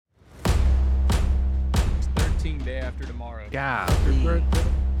after tomorrow. God,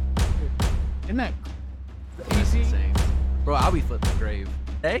 Isn't that That's easy? insane. Bro, I'll be flipping the grave.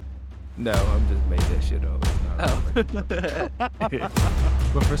 Hey? no, I'm just made that shit up. It's not real.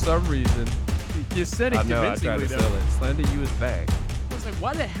 But for some reason, You said it I know I tried convincingly, to though. sell it. Slender, you was back. I was like,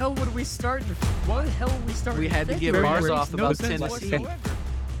 why the hell would we start? Why the hell would we start? We in had to get February? bars Makes off no about sense Tennessee. whatsoever.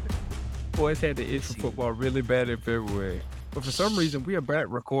 Boys had the itch for football really bad in February. But for some reason, we are back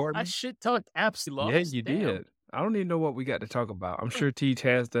recording. I shit talked absolutely. Yeah, you did. I don't even know what we got to talk about. I'm sure Teach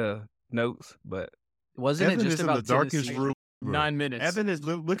has the notes, but Wasn't Evan it is just in about the darkest Tennessee? room. 9 minutes. Evan is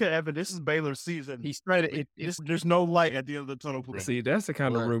look at Evan. This is Baylor's season. He's trying to. There's no light at the end of the tunnel. For him. see, that's the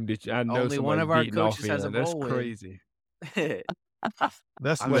kind of Look, room that I know only one somebody's of our beating off coaches has in. a That's bowl win. crazy.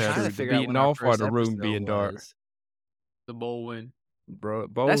 That's I'm what trying to the figure out beating when our off or first the room episode being dark. was. the bowl win. Bro,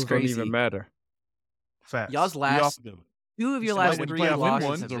 bowls don't crazy. even matter. facts. Y'all's We last- all do. Two of your So last when you 3 play win losses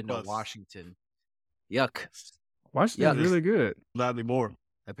ones have or been to bust? Washington. Yuck. Washington's Yeah. really good. Not anymore.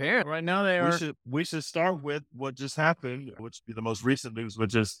 Apparently. Right now they are. We should start with what just happened, which would be the most recent news,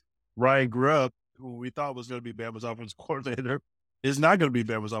 which is Ryan Grubb, who we thought was going to be Bama's offensive coordinator, is not going to be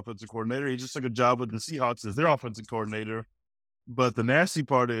Bama's offensive coordinator. He just took a job with the Seahawks as their offensive coordinator. But the nasty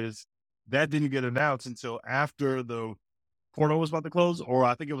part is that didn't get announced until after the portal was about to close, or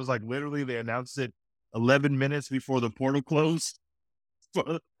I think it was like literally they announced it 11 minutes before the portal closed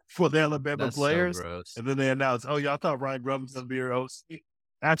for the Alabama That's players. so gross. And then they announced, oh, y'all thought Ryan Grubb was going to be your OC.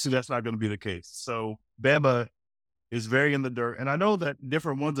 Actually, that's not going to be the case. So Bama is very in the dirt. And I know that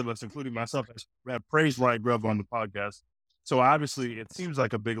different ones of us, including myself, have praised Ryan Grubb on the podcast. So obviously it seems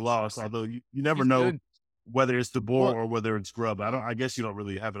like a big loss, although you never He's know good. whether it's the boar Well- or whether it's Grubb. I guess you don't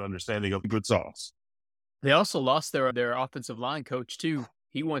really have an understanding of good sauce. They also lost their offensive line coach too.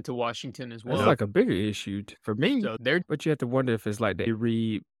 He went to Washington as That's well. like a bigger issue for me. So they're But you have to wonder if it's like the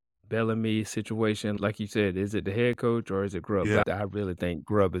Reed Bellamy situation. Like you said, is it the head coach or is it Grubb? Yeah. I really think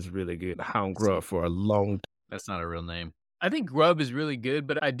Grubb is really good. I hound Grubb for a long time. That's not a real name. I think Grubb is really good,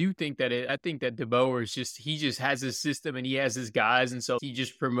 but I do think that I think that DeBoer is he just has his system and he has his guys, and so he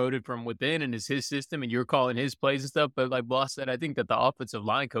just promoted from within and it's his system, and you're calling his plays and stuff. But like Boss said, I think that the offensive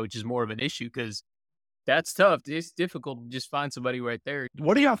line coach is more of an issue because that's tough. It's difficult to just find somebody right there.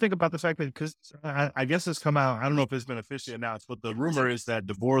 What do y'all think about the fact that, because I guess it's come out, I don't know if it's been officially announced, but the rumor is that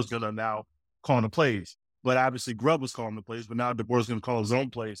DeBoer is going to now call the plays. But obviously Grubb was calling the plays, but now DeBoer is going to call his own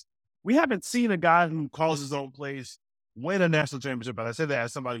plays. We haven't seen a guy who calls his own plays win a national championship. But I say that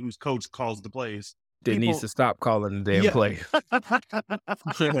as somebody whose coach calls the plays. That needs to stop calling the damn play.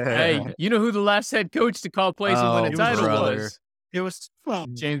 Hey, you know who the last head coach to call plays and win Oh, a title brother. was? It was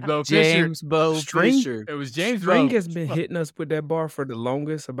James Bo Fisher. James Bo String? Fisher. It was James String Bo. has been hitting us with that bar for the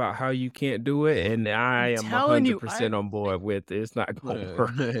longest about how you can't do it, and I am telling you, 100% on board with it. It's not going to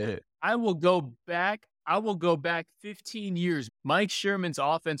work. I will go back 15 years. Mike Sherman's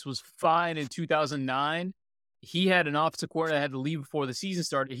offense was fine in 2009. He had an offensive coordinator that had to leave before the season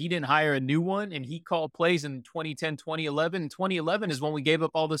started. He didn't hire a new one, and he called plays in 2010, 2011. And 2011 is when we gave up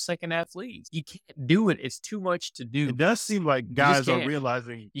all the second half leads. You can't do it. It's too much to do. It does seem like just guys are can't.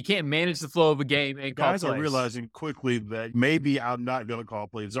 realizing You can't manage the flow of a game and call guys are plays. realizing quickly that maybe I'm not going to call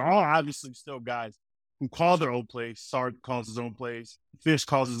plays. There are obviously still guys who call their own plays. Sark calls his own plays. Fish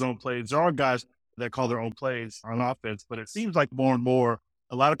calls his own plays. There are guys that call their own plays on offense, but it seems like more and more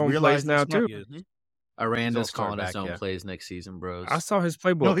a lot of Own realize plays now, this might- too. Aranda's start calling his back, own yeah. plays next season, bros. I saw his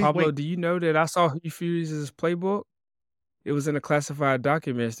playbook. No, Pablo, wait. do you know that I saw Hugh Furious' playbook? It was in the classified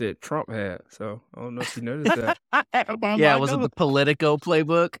documents that Trump had. So I don't know if you noticed that. Yeah, was it the Politico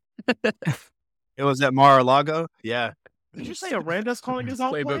playbook? It was at Mar-a-Lago. Yeah. Did you say Aranda's calling his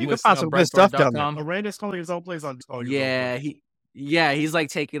own Playbook plays? You can with, find some good stuff down there. Breitbart.com. Aranda's calling his own plays on. He's like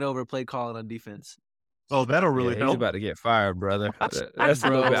taking over play calling on defense. Oh, that'll really Yeah, he's help. about to get fired, brother. That's a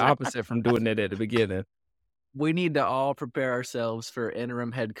little bit opposite from doing it at the beginning. We need to all prepare ourselves for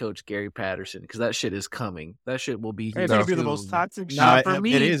interim head coach Gary Patterson because that shit is coming. That shit will be It's here going to be the soon. most toxic shit. Not for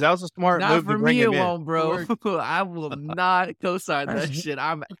me. It is. That was a smart Not move for to bring me, him it in. won't, bro. I will not co-sign that shit.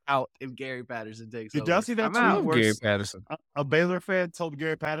 I'm out if Gary Patterson takes Did over. y'all see that I'm tweet out. where Gary Patterson. a Baylor fan told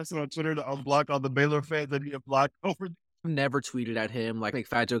Gary Patterson on Twitter to unblock all the Baylor fans that he had blocked over? I've never tweeted at him, like make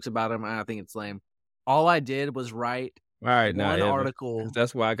fat jokes about him. I think it's lame. All I did was write All right, now, one Evan, article. 'cause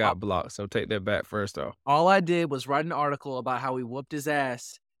that's why I got blocked. So take that back first off. All I did was write an article about how he whooped his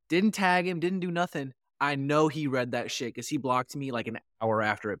ass. Didn't tag him, didn't do nothing. I know he read that shit because he blocked me like an hour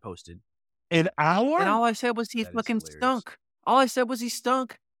after it posted. An hour? And all I said was he That is fucking hilarious. stunk. All I said was he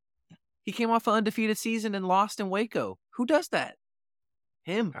stunk. He came off an undefeated season and lost in Waco. Who does that?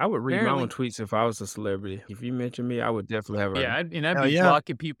 Him. I would read my own Apparently. tweets if I was a celebrity. If you mention me, I would definitely have a. Yeah, I'd Hell be yeah.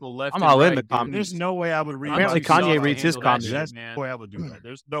 blocking people left I'm and all in right, the dude. comments. There's no way I would read. I'm Apparently too my soft Kanye to reads his handle that comments. shit, That's man. no way I would do that.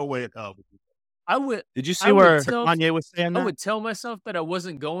 There's no way in hell. I would. Did you I see would where tell- Kanye was saying I that? would tell myself that I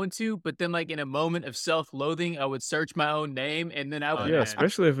wasn't going to, but then, like in a moment of self-loathing, I would search my own name, and then I would. Yeah, man.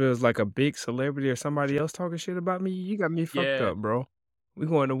 especially if it was like a big celebrity or somebody else talking shit about me. You got me fucked Yeah. up, bro. We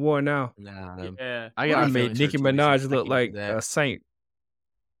going to war now. Nah, Yeah. I I got made Nicki Minaj look like that. a saint.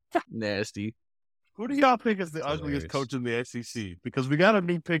 Nasty. Who do y'all think is the Hilarious. ugliest coach in the SEC? Because we got a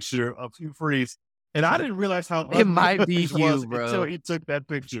new picture of Hugh Freeze, and I didn't realize how It might be Freeze was Hugh, bro. until he took that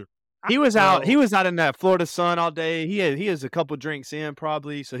picture. He was out. Bro. He was out in that Florida sun all day. He is a couple drinks in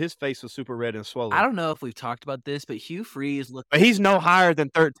probably, so his face was super red and swollen. I don't know if we've talked about this, but Hugh Freeze looked. But he's no higher than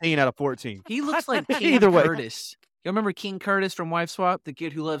 13 out of 14. He looks like King Either way. Curtis. You remember King Curtis from Wife Swap, the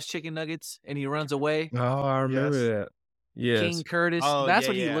kid who loves chicken nuggets and he runs away? Oh, I remember Yes. that. Yes. King Curtis. Oh, That's yeah,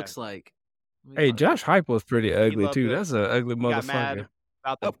 what he yeah. looks like. Hey, Josh Hype was pretty ugly loved too. it. That's an ugly He got mad motherfucker.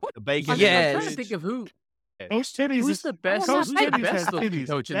 about the bacon. Yes. I'm trying to think of who. Coach Titties Who's is the best? Coach Who's the Titties best has looking titties.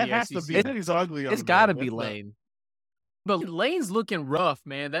 coach in That the has to be. SEC? Titties ugly. It's over got to there. be That's not- Lane. But Lane's looking rough,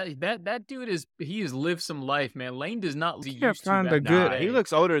 man. That dude has lived some life, man. Lane does not look can't used to find back a in the good- Nah, day. he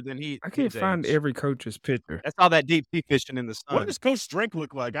looks older than he. I can't his find age. every coach's picture. That's all that deep sea fishing in the sun. What does Coach Drake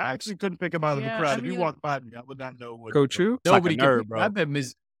look like? I actually couldn't pick him out of the Yeah, crowd. I If he mean- walked by me, I would not know what. Coach who? like a Nobody nerd, can. bro. I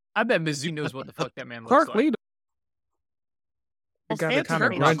bet Mizzou knows what the fuck that man looks Clark like. Lee. The guy that handsome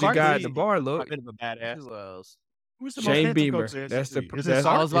kind of coach. grungy Clark guy at Lee. the bar A look. bit of a badass. Who else? Who's the most Shane handsome Beamer. coach in the That's the SEC? Is that's it I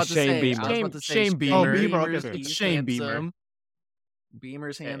Sark? was about it's to Shane say. Beamer. I was about to say Shane Beamer. Beamer. Beamer, okay. Beamer's- It's he's Shane handsome. Beamer.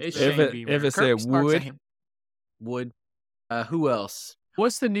 Beamer's Yeah, handsome. it's If Shane it Beamer. if it Kirk said Sparks a Wood, hand- Wood. Who else?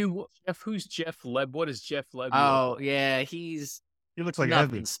 What's the new Jeff? Who's Jeff Leb? What is Jeff Leb? Oh yeah, he's He looks like nothing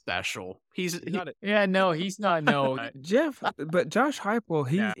Evan. special. He's yeah, no, he's not. No, Jeff, but Josh Heupel,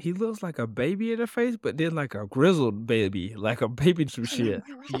 Yeah. he looks like a baby in the face, but then like a grizzled baby, like a baby some shit.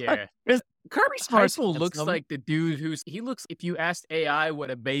 yeah. Kirby Smart's Heupel looks handsome. like the dude he looks. If you asked AI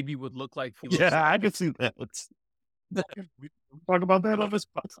what a baby would look like, he looks Yeah, like. I can see that. We talk about that on this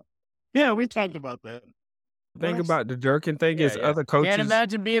podcast. Yeah, we talked about that. Thing What? about the jerking thing is Yeah. other coaches Can't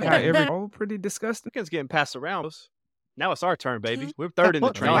imagine being got that. every all pretty disgusting. It's getting passed around. Now it's our turn, baby. We're third in the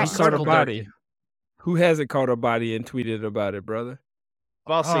What? train. No, I he I've caught a circled body. Who hasn't caught a body and tweeted about it, brother?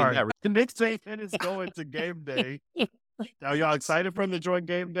 all seen All right. that. The Nick Saban is going to game day. Are y'all excited for him to join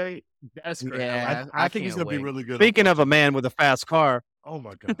game day? That's great. Yeah. I think he's can't going to be wait. really good. Speaking of a man with a fast car, Oh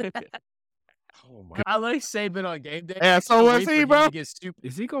my god. Oh my. I like Saban on game day. Yeah, I so can't was wait for he, him bro? to get stupid.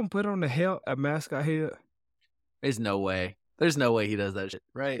 Is he gonna put on a mascot head? There's no way. There's no way he does that shit.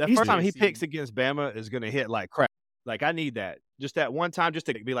 Right? the He's first time he serious. picks against Bama is going to hit like crap. Like, I need that. Just that one time, just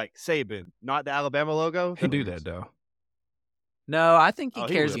to be like Saban, not the Alabama logo. He'll do that though. No, I think he Oh,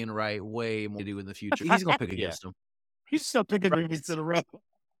 he cares will. being right way more to do in the future. He's gonna pick Yeah. against him. He's still picking games in a row.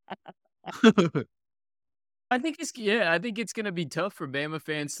 I think it's gonna be tough for Bama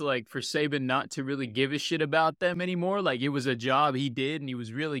fans to for Saban not to really give a shit about them anymore. Like it was a job he did and he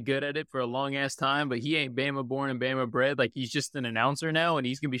was really good at it for a long ass time, but he ain't Bama born and Bama bred. Like he's just an announcer now and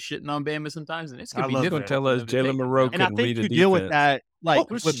he's gonna be shitting on Bama sometimes and it's gonna I be love difficult. that. Tell for us them to take Jalen it. Monroe And I couldn't think read a you deal with defense. that, like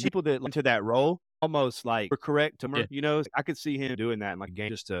was with she- people that into that role, almost like we're correct. Yeah. You know, I could see him doing that in like a game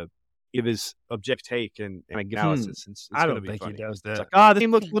just to give his objective take and analysis. It's I gonna don't be think funny. he does It's that. like, this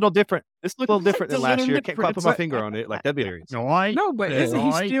team looks a little different. This looks a little different than It's a last little year. Can't quite different. put my finger on it. Like that'd be hilarious. No, I. No, but Yeah, isn't he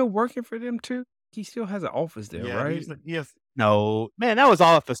right. still working for them too? He still has an office there, Yeah, right? yes. No, man, that was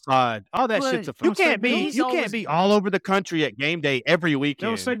all a facade. All that But shit's a you facade. can't be- You can't be all over the country at game day every That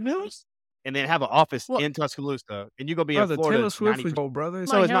weekend was fake news. and then have an office Well- in Tuscaloosa and you're gonna be Brother, in Florida. Taylor Swift 90 was your brother.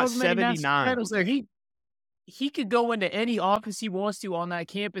 So it's How not many national 79. titles there? He could go into any office he wants to on that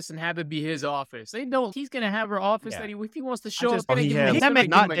campus and have it be his office. They don't. He's gonna have her office Yeah. that if he wants to show just- up, they he give has- him That something man to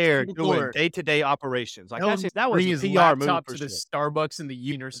not do, there like, doing door. day-to-day operations. Like He'll that bring was his a PR move laptop for to sure. the Starbucks in the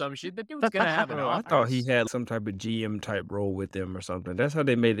union or some shit. The dude's gonna have an Oh, I office. thought he had some type of GM type role with them or something. That's how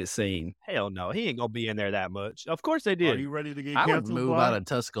they made it seem. Hell no, he ain't gonna be in there that much. Of course they Are did. you ready to get I would canceled? move Brian? out of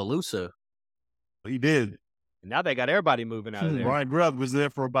Tuscaloosa. He did. And now they got everybody moving out of there. Ryan Grubb was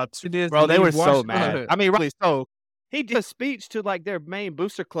there for about two. It is Bro, they leave were so Washington. mad. I mean, really so. He did a speech to like their main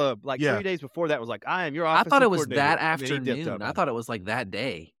booster club like Yeah. 3 days before that. Was like, I am your I offensive thought it was coordinator. that And then he dipped afternoon. up. I thought it was like that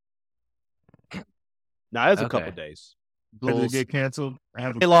day. No, it was a Okay. couple days. Ready to Bulls. get canceled. I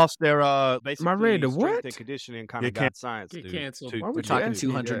have They lost their basically ready to strength what? and conditioning kind Get of got science. Get dude, canceled. to- Why to would do you Talking ask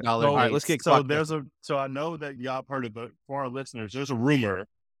me that? $200. So, All right, let's get So clocked. so I know that y'all have heard of it. For our listeners, there's a rumor,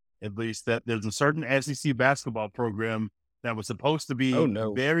 at least, that there's a certain SEC basketball program that was supposed to be Oh,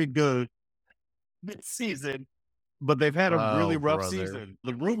 no. very good this season, but they've had a really Oh, rough brother. season.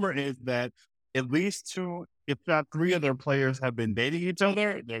 The rumor is that at least 2, if not 3 of their players have been dating each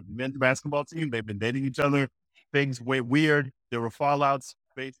other. Their men's basketball team, they've been dating each other. Things went weird. There were fallouts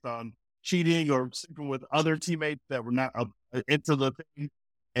based on cheating or sleeping with other teammates that were not into the thing.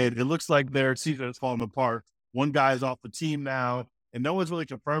 And it looks like their season is falling apart. One guy is off the team now, and no one's really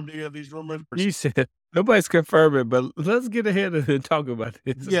confirmed any of these rumors. You said nobody's confirming, but let's get ahead and talk about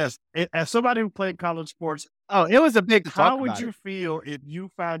this. Yes, as somebody who played college sports, Oh, it was a big talk how would about you it. feel if you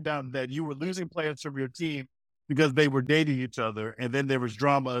found out that you were losing players from your team because they were dating each other, and then there was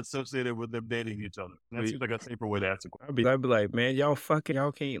drama associated with them dating each other? That seems like a safer way to ask the question. I'd be like, man, y'all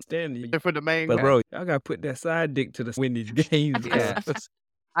can't stand me. For the main But guy. bro, y'all gotta put that side dick to the win these games. Yeah. bro.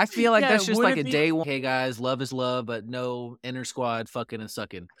 I feel like Yeah, that's just would like it a be- day one. Hey guys, love is love, but no inner squad fucking and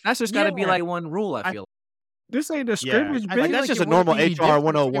sucking. That's just got to be Yeah. like one rule. I feel. This ain't a Yeah, scrimmage, I bitch. Like, that's like just it a normal wouldn't be HR different if they were,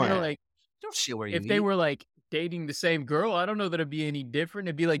 101. Like, don't shit where you if they eat. were like dating the same girl, I don't know that it'd be any different.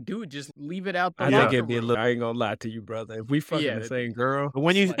 It'd be like, dude, just leave it out the I Yeah. think locker it'd be a room. little. I ain't gonna lie to you, brother. If we fucking Yeah, the that'd same girl, But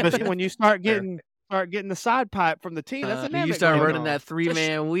when you Like- when you start getting the side pipe from the team, that's a you start running that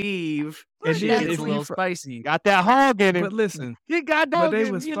 3-man weave. And Shit then gets if a we little fu- spicy. got that hog in but it. listen, You got but dog they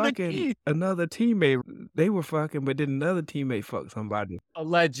in was you the fucking key. another teammate. They were fucking, but then another teammate fucked somebody.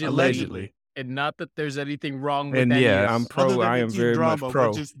 Allegedly. And not that there's anything wrong with And any yeah, of I'm this. pro. Other than I the am team very drama, much pro.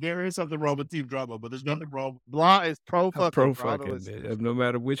 which is, there is something wrong with team drama, but there's nothing wrong. Blanc is pro I'm fucking. pro bro. fucking. It's- No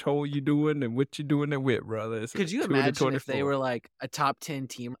matter which hole you doing and what you doing it with, brother. It's Could you 2 to imagine if they 24. were like a top 10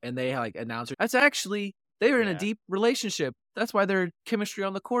 team and they like announcer? That's actually they were in a Yeah. deep relationship. That's why their chemistry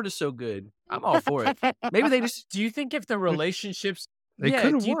on the court is so good. I'm all for it. Maybe they just Do you think if the relationships They yeah,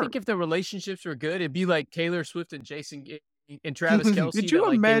 couldn't do you work. think if the relationships were good, it'd be like Taylor Swift and and Travis Kelce? Could you that,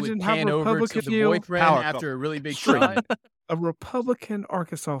 like, imagine they how would pan over to Republicans the feel? boyfriend Power after couple. a really big Straight. shot? A Republican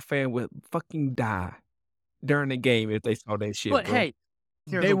Arkansas fan would fucking die during the game if they saw that shit, But bro. hey,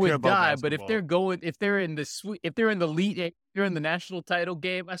 Cares they don't care would about die. But if basketball. they're going, if they're in the lead, if they're in the national title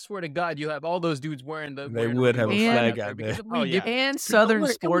game, I swear to God, you'll have all those dudes wearing the. They wearing would the have a rainbow flag flag out because there. we Oh, get- yeah. and Southern Don't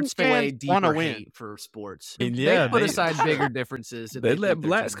worry, sports play fans wanna deeper win. hate for sports. And They yeah, put they- aside bigger differences. if They let think their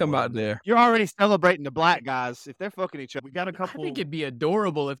blacks team come won. out there. You're already celebrating the black guys if they're fucking each other. We got a I couple. think it'd be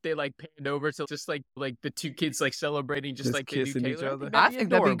adorable if they like panned over to just like the two kids like celebrating just Just like they do kissing each Taylor. other. I think that'd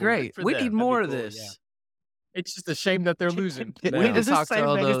be adorable. Good great. for We them. need That'd be more of cool, this. yeah. It's just a shame that they're losing. We Now, need to It's the talk to same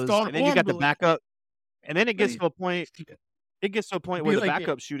all thing. It's those. gone And then you got the on. backup. And then it gets to a point. It gets to a point Be where the like it-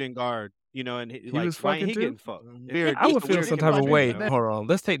 backup shooting guard, and He like was why ain't fucking he too? getting fucked? Mhm. Weird. I would It's a feel weird some type of situation, way. though. Hold on,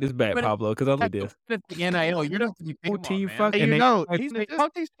 let's take this back, But- Pablo, because I look at this. At the NIL, you're not to be Whole paying team man. fuck- Hey, and you they- know, I these think-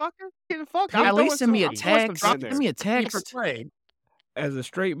 these fuckers getting fucked. At I'm least send me a throwing some text. in there. Send me a Keep text. playing. As a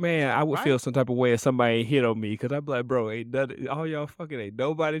straight man, I would feel Right. some type of way if somebody hit on me, because I'd be like, bro, ain't nothing, all y'all fucking ain't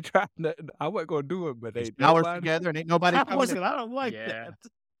nobody trying nothing. I wasn't gonna do it, but ain't Hours nobody. together and ain't nobody I coming. I don't like Yeah. that.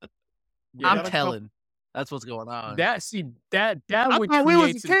 Yeah, I'm got a telling. That's what's going on. that I would thought we was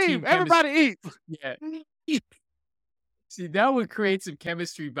create a some team. team Everybody eats. chemistry. Yeah. See, that would create some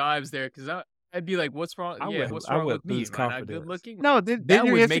chemistry vibes there because I'd be like, "What's wrong? I Yeah, would- what's I wrong would with me? lose Am I not confidence. good looking?" No, then That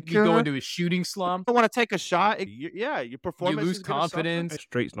you're would make me go insecure. into a shooting slump. Don't want to take a shot. Your performance lose is gonna suffer. confidence.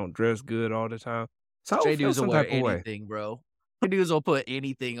 Straights don't dress good all the time. So I would Straight feel dudes will some wear type of way. anything, bro. Straight dudes will put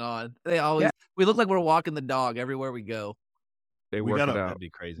anything on. They always. We look like we're walking the dog everywhere we go. They We work it gotta- out. That'd be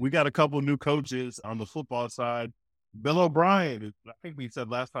crazy. We got a couple new coaches on the football side. Bill O'Brien, I think we said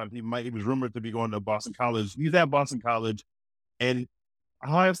last time he was rumored to be going to Boston College. He's at Boston College, and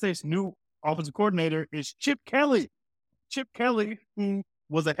Ohio State's new offensive coordinator is Chip Kelly. Chip Kelly, who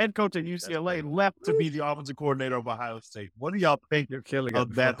was a head coach at UCLA, left to be the offensive coordinator of Ohio State. What do y'all think Your Kelly got of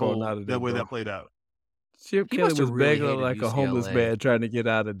the that fuck on whole out of there, that way bro. that played out? Chip He Kelly must have was really begging hated like a homeless UCLA. man trying to get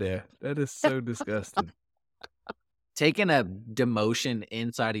out of there. That is so disgusting. Taking a demotion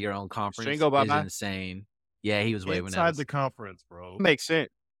inside of your own conference String go is bye-bye? insane. Yeah, he was waving at Inside us. the conference, bro. Makes sense.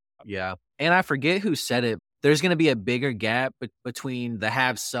 Yeah. And I forget who said it. There's going to be a bigger gap between the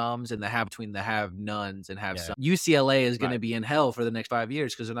have somes and between the have nones and have Yeah. some. UCLA is going to Right. be in hell for the next 5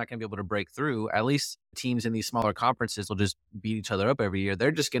 years because they're not going to be able to break through. At least teams in these smaller conferences will just beat each other up every year.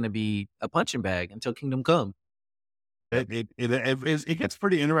 They're just going to be a punching bag until kingdom come. It gets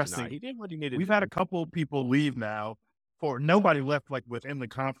pretty interesting. Nah, he did what he needed. We've had a couple people leave now. For nobody left like within the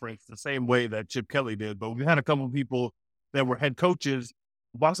conference the same way that Chip Kelly did, but we had a couple people that were head coaches.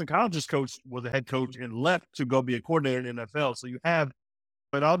 Boston College's coach was a head coach and left to go be a coordinator in the NFL. So you have,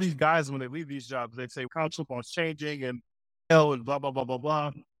 but all these guys when they leave these jobs, they say college football is changing and hell and blah blah blah blah blah.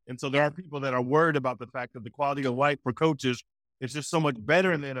 And so there are people that are worried about the fact that the quality of life for coaches is just so much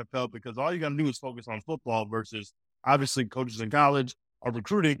better in the NFL because all you got to do is focus on football versus obviously coaches in college are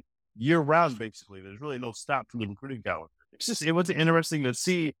recruiting. year round, basically. There's really no stop to the recruiting calendar. It was interesting to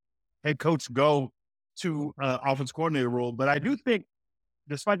see head coach go to offense coordinator role. But I do think,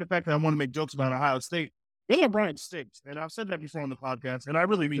 despite the fact that I want to make jokes about Ohio State, Baylor Bryant stinks. And I've said that before on the podcast, and I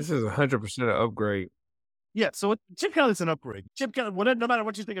really mean This is 100% an upgrade. Yeah, so Chip Kelly's an upgrade. Chip Kelly, no matter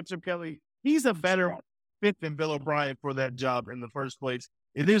what you think of Chip Kelly, he's a better fit than Bill O'Brien for that job in the first place.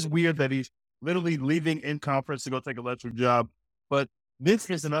 It is weird that he's literally leaving in conference to go take a lesser job, but this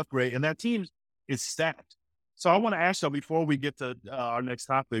is an upgrade, and that team is stacked. So I want to ask you before we get to our next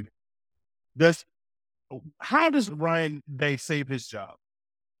topic, how does Ryan Day save his job?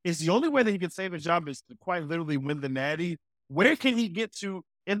 Is the only way that he can save his job is to quite literally win the Natty? Where can he get to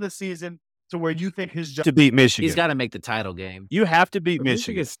in the season to where you think his job To beat Michigan. He's got to make the title game. You have to beat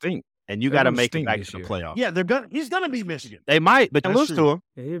Michigan Michigan, stink. and you They're got to gonna make it stink back this to the year. playoffs. Yeah, he's gonna beat Michigan, They might, but That's lose true. to him.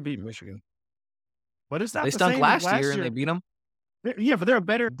 Yeah, he'll beat Michigan. but it's not. They the stunk same last as year and they beat him. Yeah, but they're a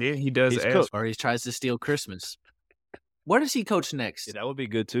better. Then he does He's ask. cooked. Or he tries to steal Christmas. Where does he coach next? Yeah, that would be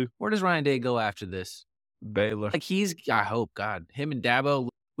good too. Where does Ryan Day go after this? Baylor. Like I hope, God, him and Dabo,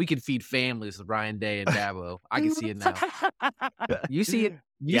 we could feed families with Ryan Day and Dabo. I can see it now. You see it?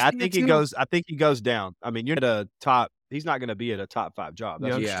 Yeah, I think he goes. I think he goes down. I mean, you're at a top. He's not going to be at a top 5 job.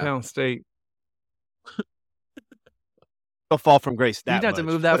 That's Youngstown State. He'll fall from grace. He doesn't have to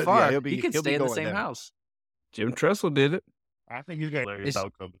much. move that But, far. yeah, he could he'll be stay in the going same down. house. Jim Tressel did it. I think he's got a hilarious It's-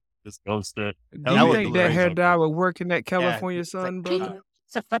 outcome. Just goes there. Do That you would think be that great. hair dye would work in that California it's sun, like- brother?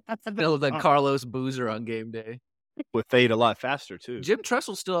 Better than Carlos Boozer on game day. Would fade a lot faster too. Jim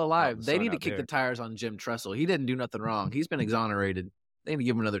Tressel's still alive. the They sun need to out kick there. the tires on Jim Tressel. He didn't do nothing wrong. He's been exonerated. They need to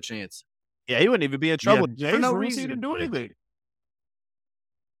give him another chance. Yeah, he wouldn't even be in trouble. Yeah, for no James Rule reason. didn't do anything.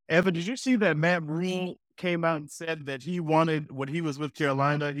 Evan, did you see that Matt Rule came out and said that he wanted, when he was with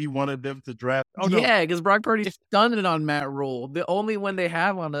Carolina, he wanted them to draft? Oh, no. Yeah, because Brock Purdy stunned it on Matt Rule. The only one they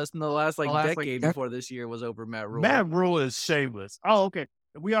have on us in the last decade before this year was over Matt Rule. Matt Rule is shameless. Oh, okay.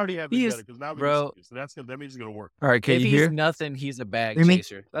 We already have He it is- better because now we bro. So that means it's going to work. All right, can if you he's hear? nothing, he's a bag Hear me?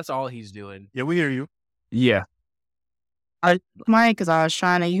 chaser. That's all he's doing. Yeah, we hear you. Yeah. Mike, because I was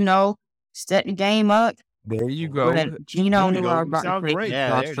trying to, set the game up. There you go. Gino There you knew go. I was You about to sound break great. the Yeah,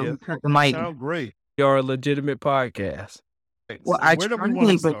 clock, there so it we is. cut the mic. Sound great. You are a legitimate podcast. Well, So I where do we totally, want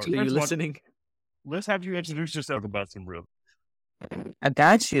to but start? Are you Let's watch- listening? Let's have you introduce yourself about some real. I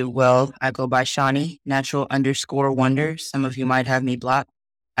got you. Well, I go by Shawnee, natural_wonder. Some of you might have me blocked.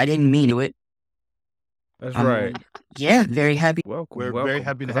 I didn't mean it. That's Um, right. Yeah, very happy. Welcome. We're welcome. very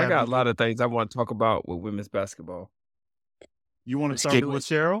happy to 'Cause I have got you. a lot of things I want to talk about with women's basketball. You want to Let's start get with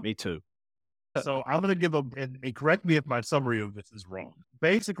Sheryl? Me too. So I'm going to give and correct me if my summary of this is wrong.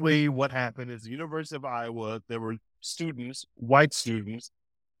 Basically, what happened is the University of Iowa, there were students, white students,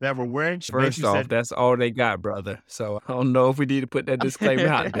 that were wearing. First off, that's all they got, brother. So I don't know if we need to put that disclaimer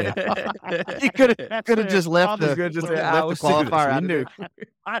out there. He could have just left the, could've just said, left "I the was qualifier serious."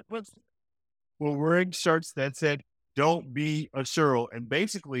 out We there. were wearing shirts that said, "Don't be a Sheryl." And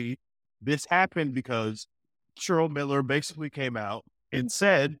basically, this happened because Sheryl Miller basically came out and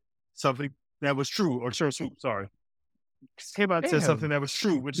said something that was true, or Sheryl Swoop, sorry. Came out and said Damn. something that was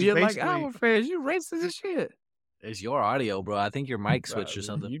true, which is You're like basically. our fans. You racist as shit. It's your audio, bro. I think your mic switched or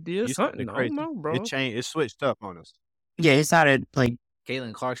something. You did You something. something I crazy. don't know, bro. It changed. It switched up on us. Yeah, it's not a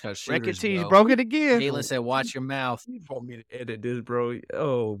Caitlin Clark's got Record shooters, tees bro. broke it again. Caitlin said, "Watch your mouth." You want me to edit this, bro?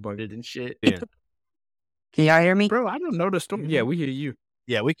 Oh my god, And shit. Can y'all hear me? bro! I don't know the story. Yeah, we hear you.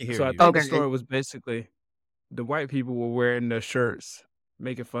 Yeah, we can hear So I you. think Okay. the story was basically the white people were wearing the shirts,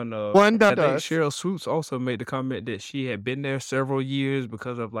 making fun of. One I that think does. Sheryl Swoops also made the comment that she had been there several years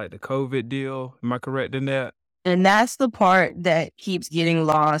because of like the COVID deal. Am I correct in that? And that's the part that keeps getting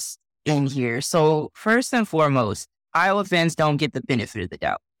lost in here. So first and foremost, Iowa fans don't get the benefit of the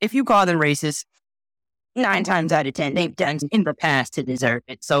doubt. If you call them racist, 9 times out of 10, they've done in the past to deserve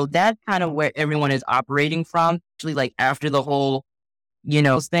it. So that's kind of where everyone is operating from. Actually, like after the whole,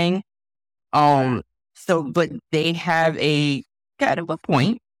 thing. But they have a kind of a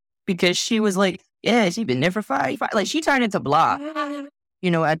point because she was like, yeah, she's been there for 5. Like she turned into blah.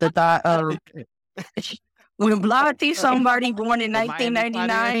 At the thought of when blah sees somebody born in The Miami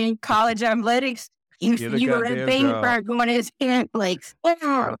 1999 in college athletics, you Get a you were goddamn in vain job. for going to his camp like,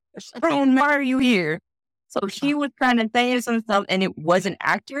 why are you here? So she was trying to say some stuff and it wasn't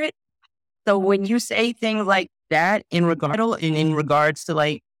accurate. So when you say things like that in regards to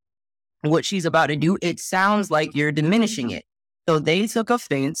like what she's about to do, it sounds like you're diminishing it. So they took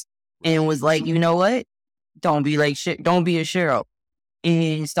offense and was like, you know what? Don't be like shit. Don't be a Sheryl.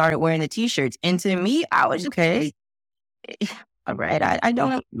 And started wearing the t-shirts. And to me, I was okay. All right. I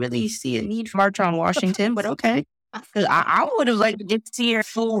don't really see a need for march on Washington, but okay. I would have liked to get to see her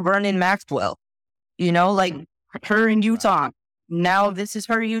full Vernon Maxwell. Like her in Utah. Now this is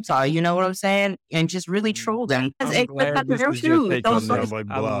her Utah. You know what I'm saying? And just really troll them. I'm glad this is your take on this. like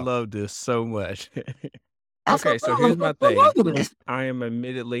I blah. love this so much. Okay, so here's my thing. I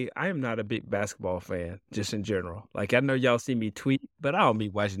am not a big basketball fan, just in general. Like, I know y'all see me tweet, but I don't be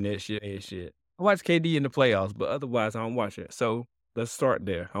watching that shit. I watch KD in the playoffs, but otherwise I don't watch it. So let's start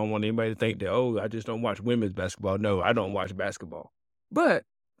there. I don't want anybody to think that, I just don't watch women's basketball. No, I don't watch basketball. But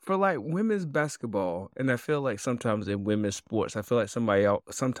for like women's basketball, and I feel like sometimes in women's sports, I feel like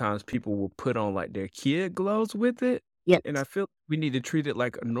sometimes people will put on like their kid gloves with it. Yeah. And I feel we need to treat it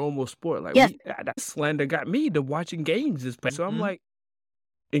like a normal sport. Like, Yes. that slander got me to watching games this past. So I'm like,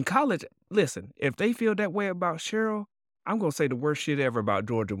 in college, listen, if they feel that way about Sheryl, I'm going to say the worst shit ever about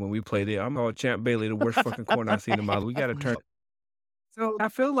Georgia when we play there. I'm calling Champ Bailey the worst fucking corner I've seen in my life. We got to turn. So I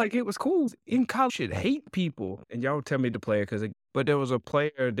feel like it was cool. In college, should hate people. And y'all tell me the player, but there was a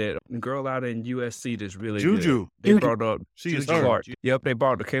player a girl out in USC that's really Juju. good. They brought up She is Juju her. Clark. Yep, they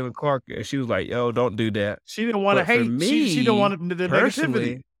brought up Caitlin Clark, and she was like, yo, don't do that. She didn't want to But for hate. me, She didn't want the negativity.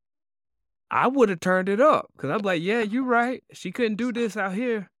 Personally, I would have turned it up because I'm like, yeah, you're right. She couldn't do this out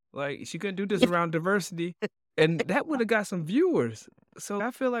here. Like, she couldn't do this around diversity. And that would have got some viewers. So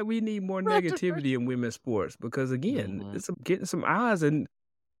I feel like we need more negativity in women's sports because, again, it's getting some eyes, and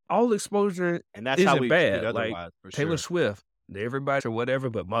all exposure And that's how isn't we bad. treat Like otherwise, for Taylor sure. Swift, everybody or whatever,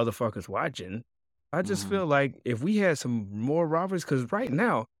 but motherfuckers watching. I just feel like if we had some more rivalries, because right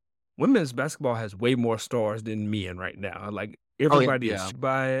now, women's basketball has way more stars than men right now. Like, everybody is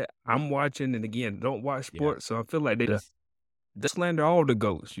by it. I'm watching, and again, don't watch sports, so I feel like they slander all the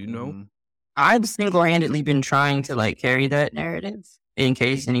GOATs, I've single-handedly been trying to like carry that narrative in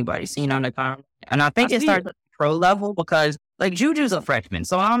case anybody's seen on the comment. And I think it starts at the pro level because like Juju's a freshman.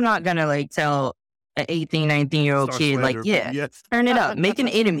 So I'm not going to like tell an 18, 19-year-old kid like, turn it up, make an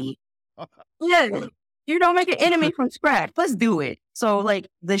enemy. Yeah, make an enemy from scratch. Let's do it. So like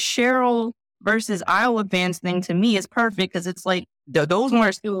the Sheryl versus Iowa fans thing to me is perfect because it's like those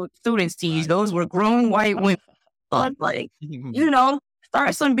weren't students' tees. Those were grown white women. But like,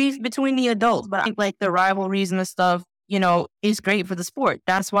 start some beef between the adults. But I think like the rivalries and the stuff, is great for the sport.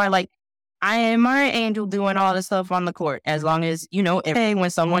 That's why like I admire Angel doing all the stuff on the court as long as, when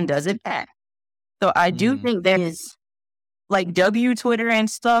someone does it back. So I do think there is like W Twitter and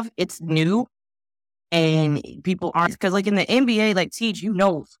stuff. It's new and people aren't because like in the NBA, like Teach,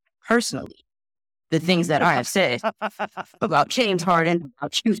 personally the things that I have said about James Harden,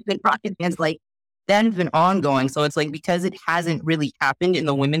 about Houston Rockets, like that has been ongoing. So it's like because it hasn't really happened in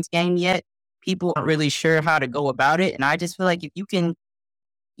the women's game yet, people aren't really sure how to go about it. And I just feel like if you can,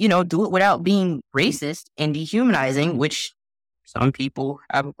 do it without being racist and dehumanizing, which some people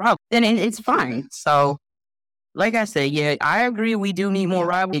have a problem, then it's fine. So like I said, yeah, I agree. We do need more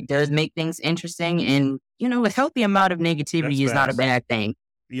rivalry. It does make things interesting. And, a healthy amount of negativity is not a bad thing.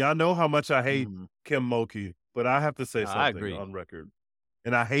 Y'all know how much I hate Kim Mulkey, but I have to say something on record.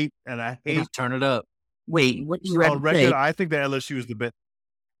 And I hate. Turn it up. Wait, what you on record? say? I think that LSU is the best.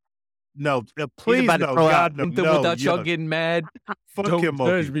 No, please, no, God, no, without y'all getting mad. Fuck Don't Kim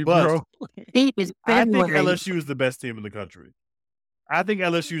judge Mulkey, me, but bro. It is I think February. LSU is the best team in the country. I think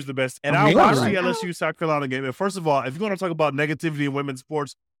LSU is the best. And Really? I watched the LSU South Carolina game. And first of all, if you're going to talk about negativity in women's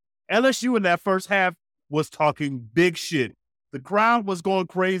sports, LSU in that first half was talking big shit. The crowd was going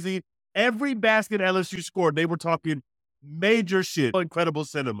crazy. Every basket LSU scored, they were talking major shit. Incredible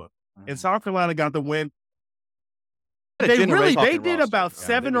cinema. And South Carolina got the win. They did about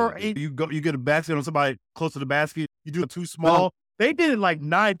 7 or 8. You get a basket on somebody close to the basket. You do it too small. They did it like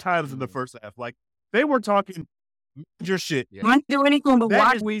 9 times in the first half. Like they were talking major shit. I don't do anything but That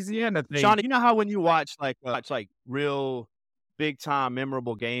watch. is Louisiana thing. Shawnee, you know how when you watch like real big time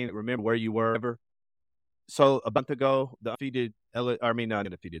memorable game, remember where you were ever? So a month ago, the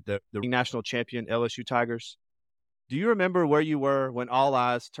national champion LSU Tigers. Do you remember where you were when all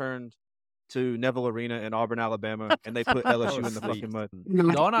eyes turned to Neville Arena in Auburn, Alabama, and they put LSU in the fucking mud?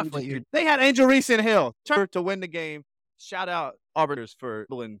 They had Angel Reese in hell to win the game. Shout out Auburners for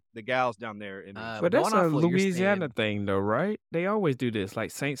pulling the gals down there. But that's a Louisiana thing, though, right? They always do this. Like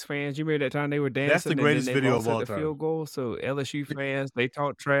Saints fans, you remember that time they were dancing? That's the greatest and then they video lost of all at the time. field goal. So LSU fans, they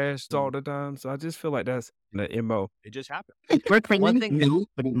talk trash all the time. So I just feel like that's the MO. It just happened. One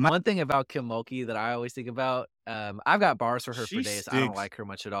thing about Kim Mulkey that I always think about, I've got bars for her for days. I don't like her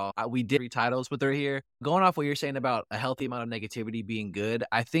much at all. We did 3 titles with her here. Going off what you're saying about a healthy amount of negativity being good,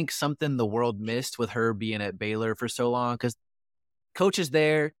 I think something the world missed with her being at Baylor for so long, because coaches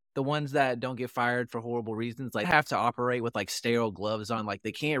there, the ones that don't get fired for horrible reasons, like have to operate with like sterile gloves on. Like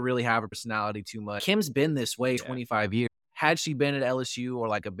they can't really have a personality too much. Kim's been this way 25 years. Had she been at LSU or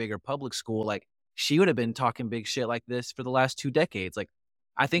like a bigger public school, like she would have been talking big shit like this for the last 2 decades. Like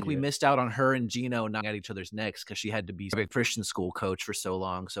I think we missed out on her and Gino not at each other's necks because she had to be a Christian school coach for so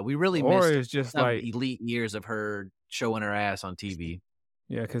long. So we really missed just some like elite years of her showing her ass on TV.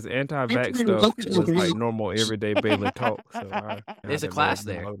 yeah, because anti-vax stuff was like normal everyday Baylor talk. So There's a class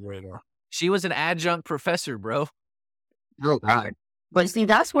there. She was an adjunct professor, bro. Oh, God. But see,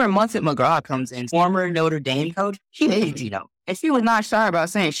 that's where Munson McGraw comes in. Former Notre Dame coach. She hated Gino. And she was not shy about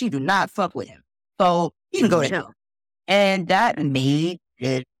saying she do not fuck with him. So he can go to hell. And that made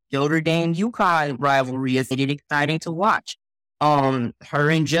the Notre Dame UConn rivalry exciting to watch. Her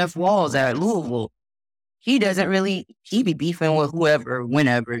and Jeff Walls at Louisville. He be beefing with whoever,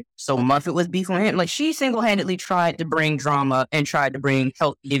 whenever. So Muffet was beefing with him. Like, she single-handedly tried to bring drama and tried to bring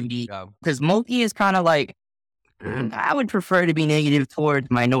healthy. Because Mulkey is kind of like, I would prefer to be negative towards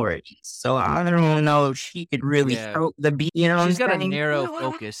minorities. So I don't know if she could really throw the beat, you know. She's got a narrow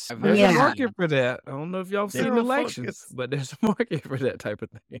focus. There's a market for that. I don't know if y'all seen elections, but there's a market for that type of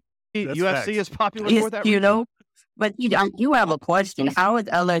thing. UFC is popular for that you reason. know. But you have a question. How is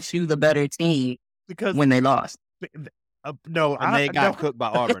LSU the better team Because when they lost? no, And they got cooked by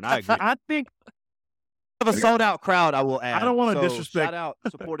Auburn. I agree. I think Of a sold out crowd, I will add. I don't want to So, disrespect. Shout out,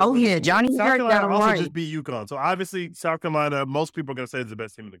 supporters. Oh yeah, Johnny South Hurt Carolina got also right. just beat UConn. So obviously, South Carolina, most people are going to say it's the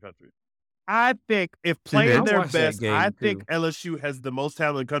best team in the country. I think if playing I their watched that best, game, I think too. LSU has the most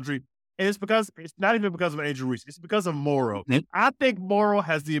talent in the country. And it's not even because of Angel Reese. It's because of Morrow. Yep. I think Morrow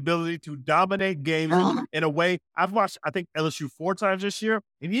has the ability to dominate games in a way. I've watched, I think, LSU 4 times this year.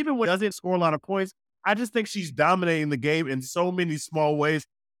 And even when it doesn't score a lot of points, I just think she's dominating the game in so many small ways.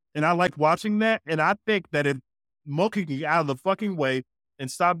 And I like watching that. And I think that if Mulkey can get out of the fucking way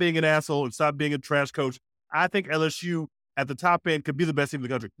and stop being an asshole and stop being a trash coach, I think LSU at the top end could be the best team in the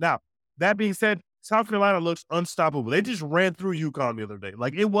country. Now, that being said, South Carolina looks unstoppable. They just ran through UConn the other day.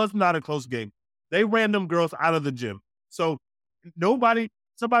 Like, it was not a close game. They ran them girls out of the gym. So somebody's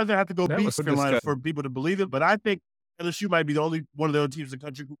going to have to go That beat was South Carolina disgusting. for people to believe it. But I think LSU might be the only one of the other teams in the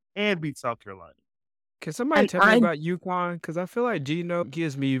country who can beat South Carolina. Can somebody And tell me I- about UConn? Because I feel like Gino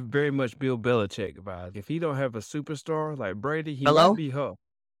gives me very much Bill Belichick vibes. If he don't have a superstar like Brady, he Hello? might be her.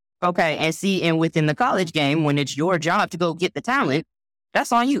 Okay, and within the college game, when it's your job to go get the talent,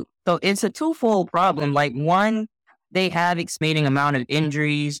 that's on you. So it's a twofold problem. Like, one, they have expanding amount of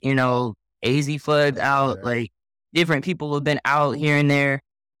injuries. You know, AZ Flood's out. Like, different people have been out here and there.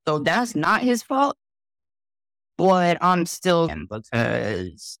 So that's not his fault. But I'm still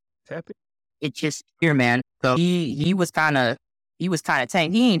because Happy? it's just here, man. So he was kind of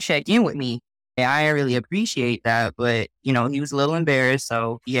tanked. He ain't checked in with me. And I didn't really appreciate that, but he was a little embarrassed,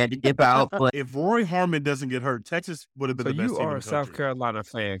 so he had to dip out. But If Roy Harmon doesn't get hurt, Texas would have been So the best you team in are the a South country. Carolina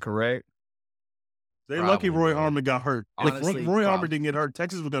fan, correct? They're lucky Probably, Roy bro. Harmon got hurt. Honestly, If Roy Harmon probably. didn't get hurt,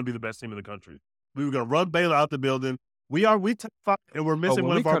 Texas was going to be the best team in the country. We were going to run Baylor out the building. We top 5, and we're missing when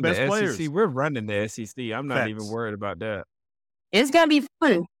one we of our come to best players. SEC, we're running the SEC. I'm not even Facts. worried about that. it's gonna be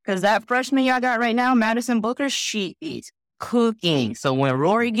fun because that freshman y'all got right now, Madison Booker, she is cooking. So when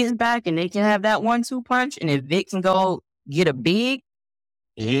Rory gets back and they can have that 1-2 punch, and if Vic can go get a big,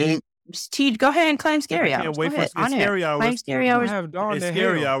 go ahead and claim scary I hours. can't wait Go for ahead, on there. scary Claim hours. scary I hours. have Dawn It's the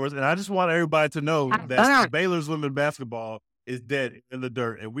scary hell. hours, and I just want everybody to know that Baylor's women basketball is dead in the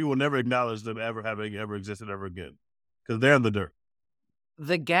dirt, and we will never acknowledge them having ever existed ever again because they're in the dirt.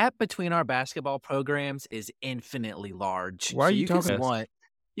 The gap between our basketball programs is infinitely large. Why are So you talking-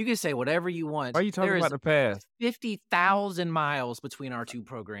 You can say whatever you want. Why are you talking There about is the past? 50,000 miles between our two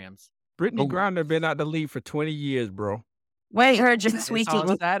programs. Brittany Oh. Griner been out the league for 20 years, bro. Wait, her just It's sweet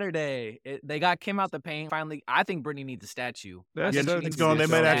on Saturday. They got Kim out the paint. Finally, I think Brittany needs a statue. That's Yeah, so it's easy. gone. They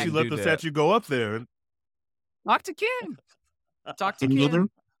So might they actually can let do the that. statue go up there. Talk to Kim. Talk to Another? Kim.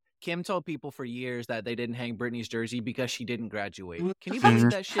 Kim told people for years that they didn't hang Brittany's jersey because she didn't graduate. Can you Mhm.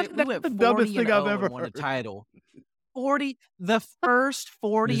 believe that shit? We That's went the 40 dumbest and thing I've 0 ever and won a heard. title. 40, the first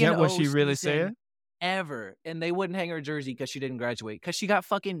 40 Is that and what 0 she really season said? ever. And they wouldn't hang her jersey because she didn't graduate. Because she got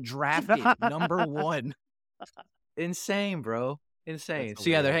fucking drafted number 1. Insane, bro. Insane. That's So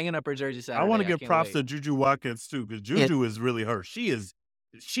yeah, they're hilarious. hanging up her jersey Saturday. I want to give can't props wait. to Juju Watkins too, because Juju is really her.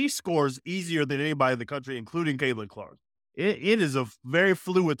 She scores easier than anybody in the country, including Caitlin Clark. It is very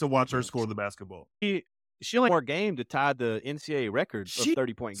fluid to watch her score the basketball. She only had more game to tie the NCAA record of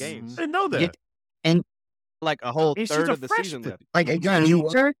 30-point games. I didn't know that. Yeah. Like a whole And she's third a of the season freshman. left. Like, again, you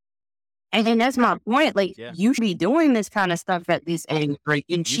were. And that's my point. Like, Yeah. you should be doing this kind of stuff at this age. Like,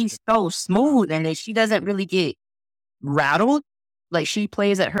 and she's so smooth, and she doesn't really get rattled. Like, she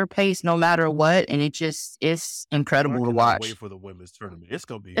plays at her pace no matter what, and it's incredible to watch. Wait for the women's tournament. It's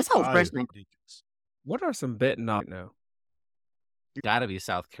gonna be. It's so fresh. Ridiculous. What are some betting odds now? Gotta be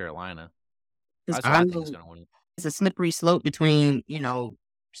South Carolina. It's, I think it's gonna win. It's a slippery slope between,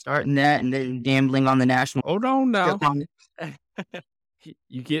 starting that and then gambling on the national. Hold on now.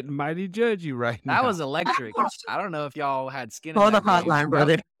 You getting mighty judgy right now. That was electric. I don't know if y'all had skin in Call the that game. hotline,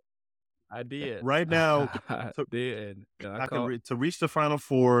 brother. I did. Right now, I did. I can to reach the Final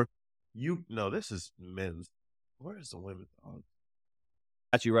Four. This is men's. Where's the women's?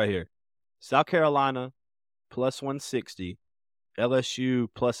 Got you right here. South Carolina plus 160, LSU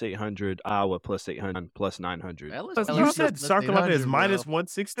plus 800, Iowa plus 800, plus 900. You said South Carolina is minus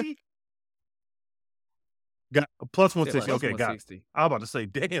 160? Got plus 160. Yeah, okay, got it. I was about to say,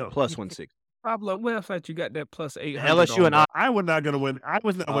 damn. Plus 160. Pablo, website you got that plus 800. LSU and I was not going to win. I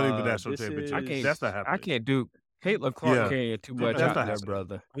was not winning the national championship. That's not happening. I can't do. Caitlin Clark carrying too much That's out not there, happening.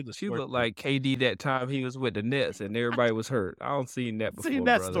 brother. She looked like KD that time he was with the Nets and everybody was hurt. I don't seen that before, Seen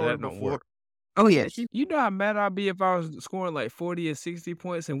that brother. story That don't before. work. Oh, yeah. You know how mad I'd be if I was scoring like 40 or 60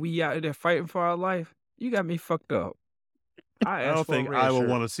 points and we out there fighting for our life? You got me fucked up. I don't think I would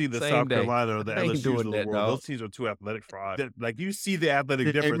want to see the South Carolina or the LSU of the world. Dog. Those teams are too athletic for us. Like, you see the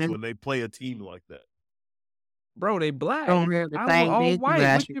athletic difference when they play a team like that. Bro, they black. Don't wear the I'm thing all big, white. you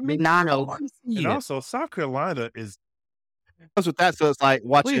What you mean? And also, South Carolina is. Goes with that, so it's like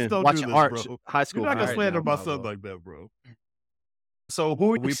Please don't watching do this, Arch bro. high school. You're not going to Alright, slander now, my Pablo. son like that, bro. So,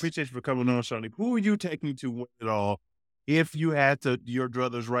 we appreciate you for coming on, Shawnee. Who are you taking to win it all? If you had to, your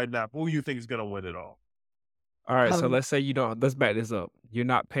druthers right now, who do you think is going to win it all? All right, so let's say you don't. Let's back this up. You're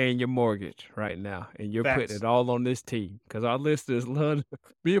not paying your mortgage right now, and you're putting it all on this team because our listeners love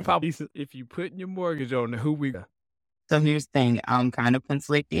me and Papa. If you putting your mortgage on, who we got? So here's the thing. I'm kind of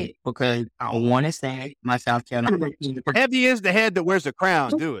conflicted because I want to say my South Carolina. Heavy is the head that wears the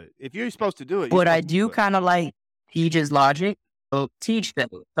crown. Do it. If you're supposed to do it. But I do kind of like Teach's logic. So teach them.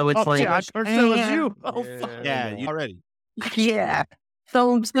 So it's like. Yeah, so it's you. Oh, fuck. Yeah, you already. Yeah.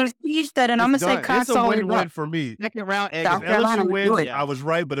 So teach that, and I'm going to say It's Cox a always win-win right. for me. Second round egg. South If Carolina LSU would do wins, it. I was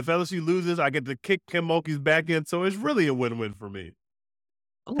right. But if LSU loses, I get to kick Kim Mulkey's back in. So it's really a win-win for me.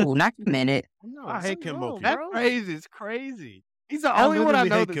 Oh, not a minute. No, I hate Kim Mulkey. That's crazy. It's crazy. He's the only one I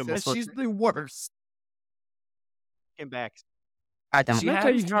know that says she's the worst. Back. I don't. She Let me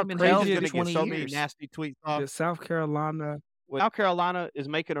tell you how been crazy held it for Gonna is. get 20 so many years. nasty tweets off. The South Carolina. South Carolina is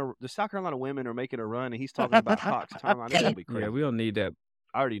making the South Carolina women are making a run, and he's talking about Cox timeline. That's gonna be crazy. Yeah, we don't need that.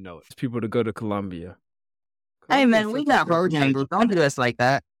 I already know it. It's people to go to Columbia. Hey, man, we got Bojangles. Don't do us like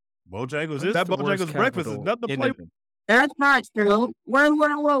that. Bojangles It's that the worst Bojangles breakfast is capital nothing to in play the- with. That's not true.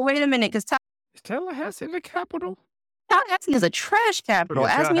 Wait a minute, because Is Tallahassee the capital? Tallahassee is a trash capital. Yeah,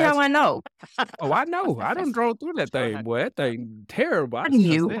 Ask me how I know. Oh, I know. I done drove through that thing, boy. That thing terrible. I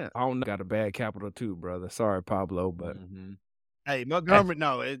don't know. Got a bad capital too, brother. Sorry, Pablo, but Hey, Montgomery.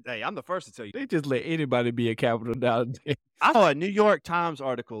 No, hey, I'm the first to tell you. they just let anybody be a capital down there. I saw a New York Times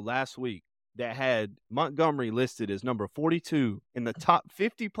article last week that had Montgomery listed as number 42 in the top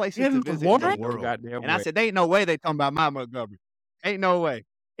 50 places In to the visit world? in the world. Goddamn And I way. said, "There ain't no way they talking about my Montgomery. Ain't no way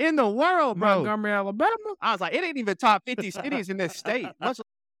in the world, bro." Montgomery, Alabama. I was like, "It ain't even top 50 cities in this state."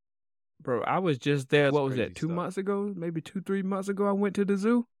 Bro, I was just there. What was crazy that? 2 stuff. months ago? Maybe 2-3 months ago. I went to the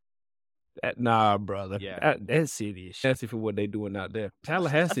zoo. Nah, brother. Yeah. That city is nasty for what they doing out there.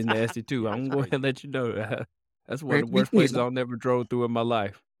 Tallahassee nasty too. I'm going to let you know. That's one of the worst places I've never drove through in my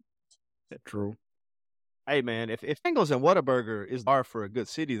life. That's true. Hey man, if Ingles and Whataburger are for a good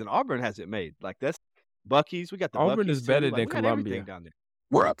city, then Auburn has it made. Like that's Bucky's. We got the Auburn Buc-ee's is better too. than We got Columbia. everything down there.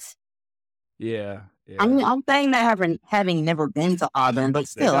 Works. Yeah. I'm saying that having never been to Auburn, but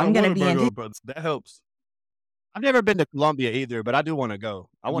still, I'm going to be in. But that helps. I've never been to Columbia either, but I do want to go.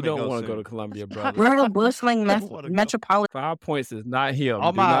 I You want to go. don't want to go soon. to Columbia, brother. We're a bustling I wanna go. metropolitan. 5 points is not him.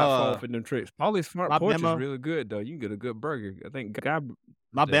 All Do my, not fall for them tricks. Paulie's Front my Porch is Bama- really good, though. You can get a good burger. I think God.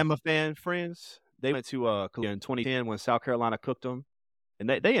 My Yeah. Bama fan friends, they went to Columbia in 2010 when South Carolina cooked them, and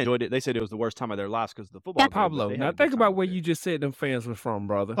they enjoyed it. They said it was the worst time of their lives because of the football. game, but Pablo, they had now a good think time about up where there. you just said them fans were from,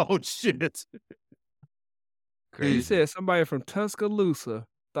 brother. Oh shit! You said somebody from Tuscaloosa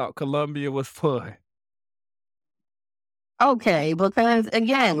thought Columbia was fun. Okay, because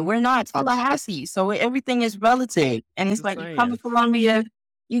again, we're not Tallahassee, so everything is relative. And it's Just like, you saying. come to Columbia,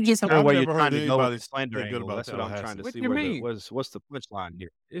 you get some. Where I've you're never trying heard to go with anybody the slander say good angle. about That's what I'm trying to What see. you mean? What's the punchline here?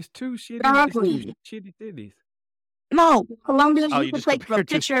 It's two shitty, Exactly. shitty cities. No, Columbia, Oh, you you can just take a compared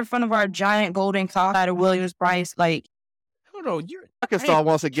to- picture in front of our giant golden cock out of Williams Price. Like, Hold on, you're Arkansas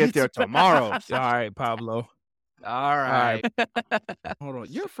wants to get there tomorrow. all right, Pablo. All right. Hold on,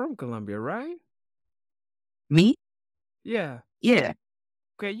 you're from Columbia, right? me? Yeah. Yeah.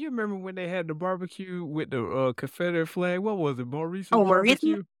 Okay, you remember when they had the barbecue with the Confederate flag? What was it, Maurice's Oh, Maurice?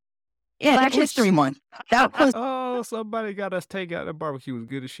 barbecue? Yeah, Black History Month. That was. Oh, somebody got us take out. The barbecue was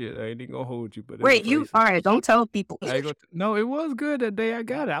good as shit. I ain't even gonna hold you, but it Wait, was you racist. all right? Don't tell people. I ain't gonna no, it was good that day I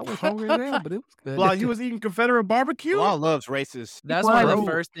got it. I was hungry as hell, but it was good. Blah, you was eating Confederate barbecue? Law loves racist. That's one of the Bro,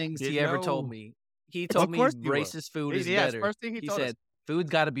 first things he didn't ever told know. me. He told me course he will. racist food is Yes, better. first thing he told us. said food's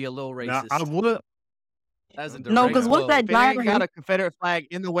got to be a little Now, racist. I would. That's a No, direct 'cause what's quote. that If it ain't diner? got a Confederate flag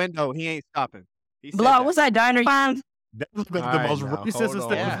in the window, he ain't stopping. He said Blah, that. what's that diner? Find? That was the All right, most now, racist hold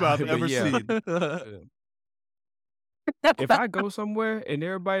establishment on. I've But ever yeah. seen. If I go somewhere and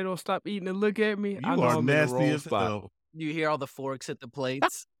everybody don't stop eating and look at me, I You know are I'm in the nasty wrong as spot. hell. You hear all the forks at the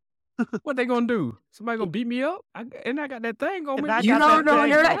plates. What they gonna do? Somebody gonna beat me up? I got that thing on me. And I You got don't that know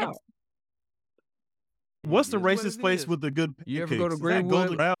thing. that. What's the It is what racist it place is. with the good pancakes? You ever go to Is that Greenwood?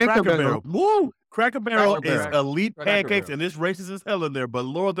 Golden Crown? Cracker Cracker Barrel. Barrel. Woo! Cracker Barrel Cracker is Barrel. elite Cracker pancakes, Barrel. and it's racist as hell in there. But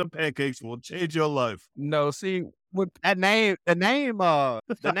Lord, the pancakes will change your life. No, see, what That name, the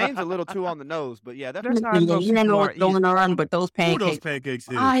name's a little too on the nose, but yeah, that's how I know You don't know people what's aren't eating. going on, but those Who those pancakes. pancakes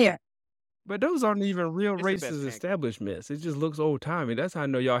is? Fire. But those aren't even real It's the best racist pancake. establishments. It just looks old timey. That's how I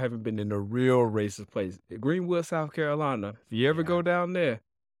know y'all haven't been in a real racist place. Greenwood, South Carolina. If you ever go down there,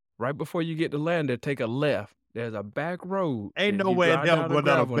 right before you get to land there, take a left. There's a back road. Ain't and no you way in drive hell down I'm the going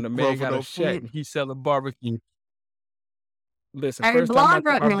down a gravel, and the back man road for got no a shack. food. And he's selling barbecue. Listen, Hey, first time I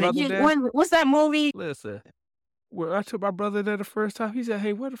blogger, took my brother there. what's that movie? Listen, well, I took my brother there the first time. He said,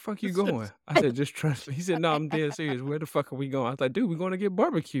 "Hey, where the fuck you going?" I said, "Just trust me." He said, "No, I'm dead serious. Where the fuck are we going?" I was like, "Dude, we're going to get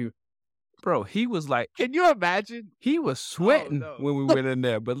barbecue." Bro, he was like, Can you imagine? he was sweating no. when we went in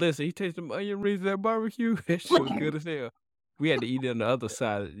there. But listen, he tasted some onion rings in that barbecue. That shit was good as hell. We had to eat it on the other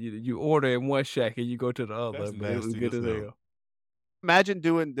side. You order in one shack and you go to the other. That's But it was nasty good as as hell. hell. Imagine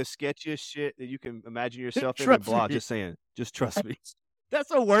doing the sketchiest shit that you can imagine yourself in. Trust And blah, me. just saying, just trust me. That's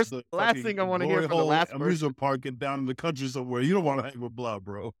the worst. The Last fucking thing I want to hear glory from the hole last person. amusement park and down in the country somewhere. You don't want to hang with blah,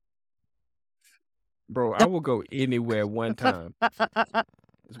 bro. Bro, I will go anywhere one time.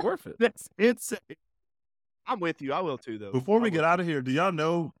 It's worth it. That's insane. I'm with you. I will too, though. Before we I get will. out of here, do y'all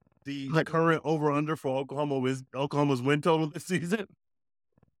know the current over-under for Oklahoma's win total this season?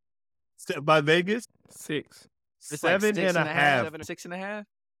 Set by Vegas? Six. It's like 7.5. 6.5.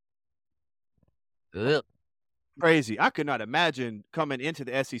 Ugh. Crazy. I could not imagine coming into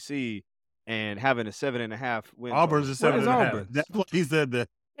the SEC and having a 7.5 win. Auburn's total. at What is 7.5. Auburn? That's what he said there.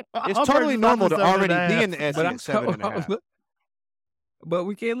 It's Auburn's totally is normal up to already 7.5. be in the SEC But I'm at 7.5. But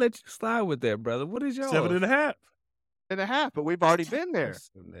we can't let you slide with that, brother. What is yours? 7.5. 7.5, but we've already been there. That's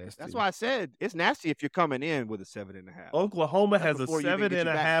so nasty. That's why I said it's nasty if you're coming in with a 7.5. Oklahoma That's has a before you even get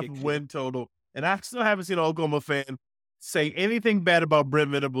your back 7.5 kicked win total, and I still haven't seen an Oklahoma fan say anything bad about Brent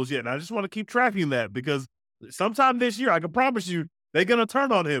Venables yet. And I just want to keep tracking that because sometime this year, I can promise you, they're gonna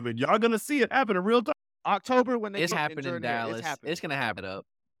turn on him, and y'all gonna see it happen in real time. October when they It's get happening in Jordan Hare, Dallas. It's happening. It's gonna happen up.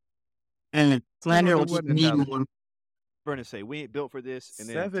 And Slander will It just wasn't in need Dallas. one. Burn say we ain't built for this, and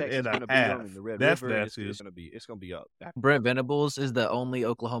then 7.5. Texas is gonna beat them in the Red That's River. And nasty. it's gonna be up. Brent Venables is the only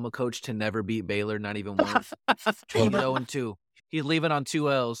Oklahoma coach to never beat Baylor, not even once. He's 0-2. He's leaving on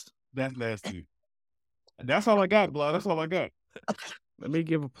 2 L's. That's nasty. That's all I got, Blah. That's all I got. Let me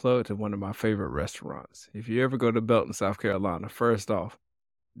give a plug to one of my favorite restaurants. If you ever go to Belton, South Carolina, first off,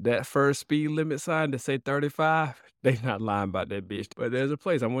 that first speed limit sign that say 35, they not lying about that bitch. But there's a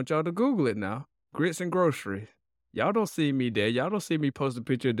place. I want y'all to Google it now. Grits and Grocery. Y'all don't see me there. Y'all don't see me post a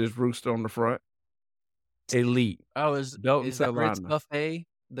picture of this rooster on the front. Elite. Oh, is Belton, the grits Carolina. buffet?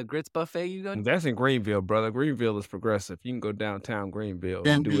 The grits buffet you go? That's in Greenville, brother. Greenville is progressive. You can go downtown Greenville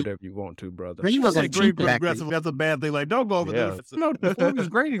and do whatever you want to, brother. He was Say a Green cheap back progressive. That's a bad thing. Like, don't go over Yeah. there. No, the food is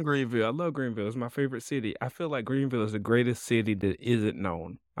great in Greenville. I love Greenville. It's my favorite city. I feel like Greenville is the greatest city that isn't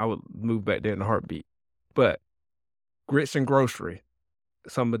known. I would move back there in a heartbeat. But Grits and Grocery,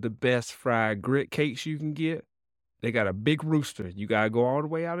 some of the best fried grit cakes you can get. They got a big rooster. You got to go all the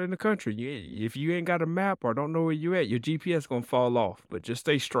way out in the country. If you ain't got a map or don't know where you at, your GPS going to fall off. But just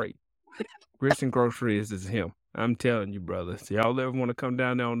stay straight. Grits and Grocery is him. I'm telling you, brother. So y'all ever want to come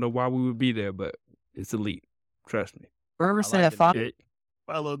down there, I don't know why we would be there, but it's elite. Trust me. Whoever said like it. five.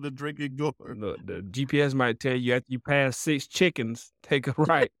 Follow the drinking door. Look, the GPS might tell you after you pass 6 chickens, take a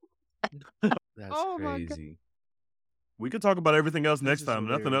right. That's Oh my God. crazy. We can talk about everything else next is time.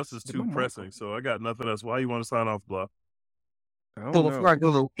 Nothing hilarious. else is Yeah, too my pressing, mom- so I got nothing else. Why you want to sign off, Blah? I don't So know. before I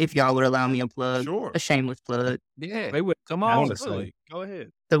go, if y'all would allow me a plug, Sure. a shameless plug. Yeah. They would Come I on. wanna say. Go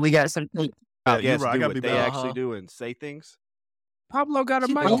ahead. So we got some. Yeah, you're Yes, right. I do gotta what be they back. actually do and say things. Pablo got a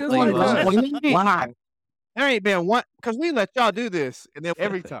mic Don't just play like you up. that. Why? There ain't been one because we let y'all do this, and then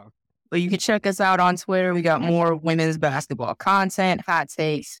every time. But you can check us out on Twitter. We got more women's basketball content, hot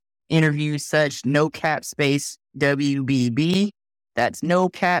takes, interviews, such. No cap space WBB. That's no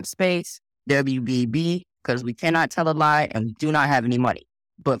cap space WBB, because we cannot tell a lie and we do not have any money.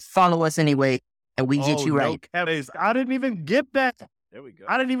 But follow us anyway, and we get you right. I didn't even get that. There we go.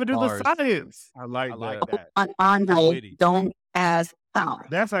 I didn't even do Bars. the science. I like that. Don't ask how.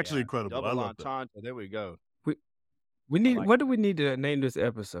 That's actually incredible. I Double love that. entendre. There we go. We need. like What do we need to name this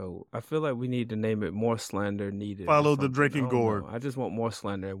episode? I feel like we need to name it "More Slander Needed." or Follow the something. drinking I don't gourd. know. I just want more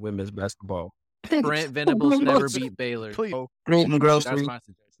slander in women's basketball. Brent Venables never beat Baylor. Please. Great and That's grocery. my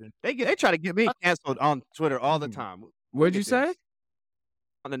suggestion. They try to get me canceled on Twitter all the time. What'd you say?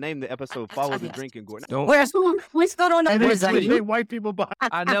 I'm gonna name the episode "Follow the Drinking Gourd." Don't. We still don't know. And What is that? they white people behind.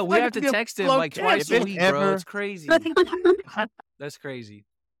 I know. We have to text him like twice If a it's week, bro. ever- It's crazy. That's crazy.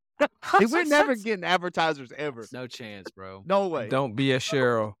 We're never getting advertisers ever. No chance, bro. No way. Don't be a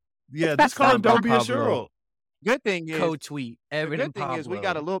Cheryl. Yeah, just call him Don't Be a Pablo. Cheryl. Good thing is, Code tweet. the Evan good and thing is we Pablo.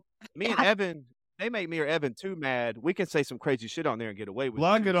 got a little. Me and Evan, they make me or Evan too mad. We can say some crazy shit on there and get away with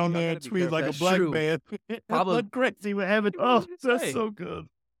Log it. it on So y'all there gotta and be tweet careful. like a That's black true. man. Pablo- Look crazy with having. What Oh, did you that's say? so good.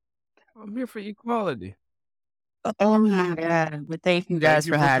 I'm here for equality. Oh my God. But thank you guys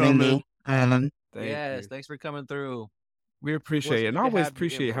you for for having coming. me. Thank Yes, you. thanks for coming through. We appreciate it, and I good to always have you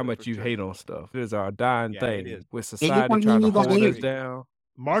appreciate how input much for you sure. hate on stuff. It is our dying Yeah, thing it is. with society want trying to me to hold go us here. down.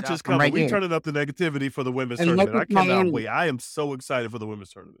 March is I'm coming. right We here. turning up the negativity for the women's And tournament. I look at cannot Miami. wait. I am so excited for the women's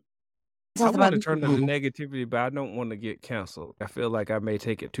tournament. I want to turn up the negativity, but I don't want to get canceled. I feel like I may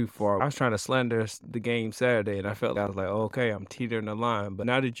take it too far. I was trying to slander the game Saturday, and I felt like I was like, oh, okay, I'm teetering the line. But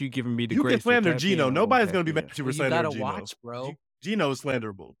now that you giving me the You can grace to slander tap Gino. in, I Nobody's won't going to be tap mad at you Well, for you slandering gotta Gino. watch, bro. Gino is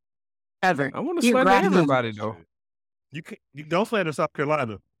slanderable. Ever. I want to You slander grab him. everybody, though. You don't slander South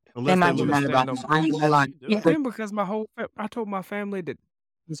Carolina They unless might they be lose. mad about stand it. I ain't gonna lie. Yeah. Then because I told my family that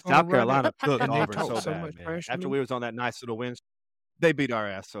this whole South run- Carolina cooked and they Auburn talk so so bad, much man. trash to After me. we was on that nice little win, they beat our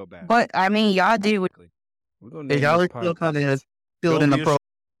ass so bad. But I mean, y'all did what We're gonna y'all name are this still podcast. kind of building Don't the be pro.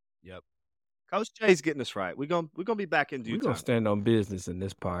 Yep. Coach J's getting us right. We're gonna be back in due We're time. gonna stand on business in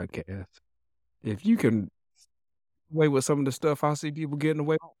this podcast. If you can away with some of the stuff I see people getting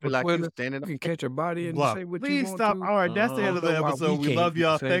away Feel with like Twitter, you standing you up. can catch a body and Block. say what you Please want stop. to. All right, that's the Uh-huh. end of the I don't know why episode. we We love can't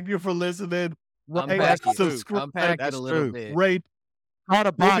y'all. say- Thank you for listening. Unpack it. Subscribe, Unpack it That's a little true. bit. rate. Caught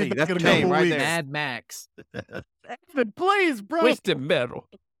a We'll be body. back That's in the a name couple right weeks. there. Mad Max. Evan, please, bro. Twisted metal.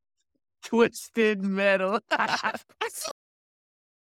 Twisted metal.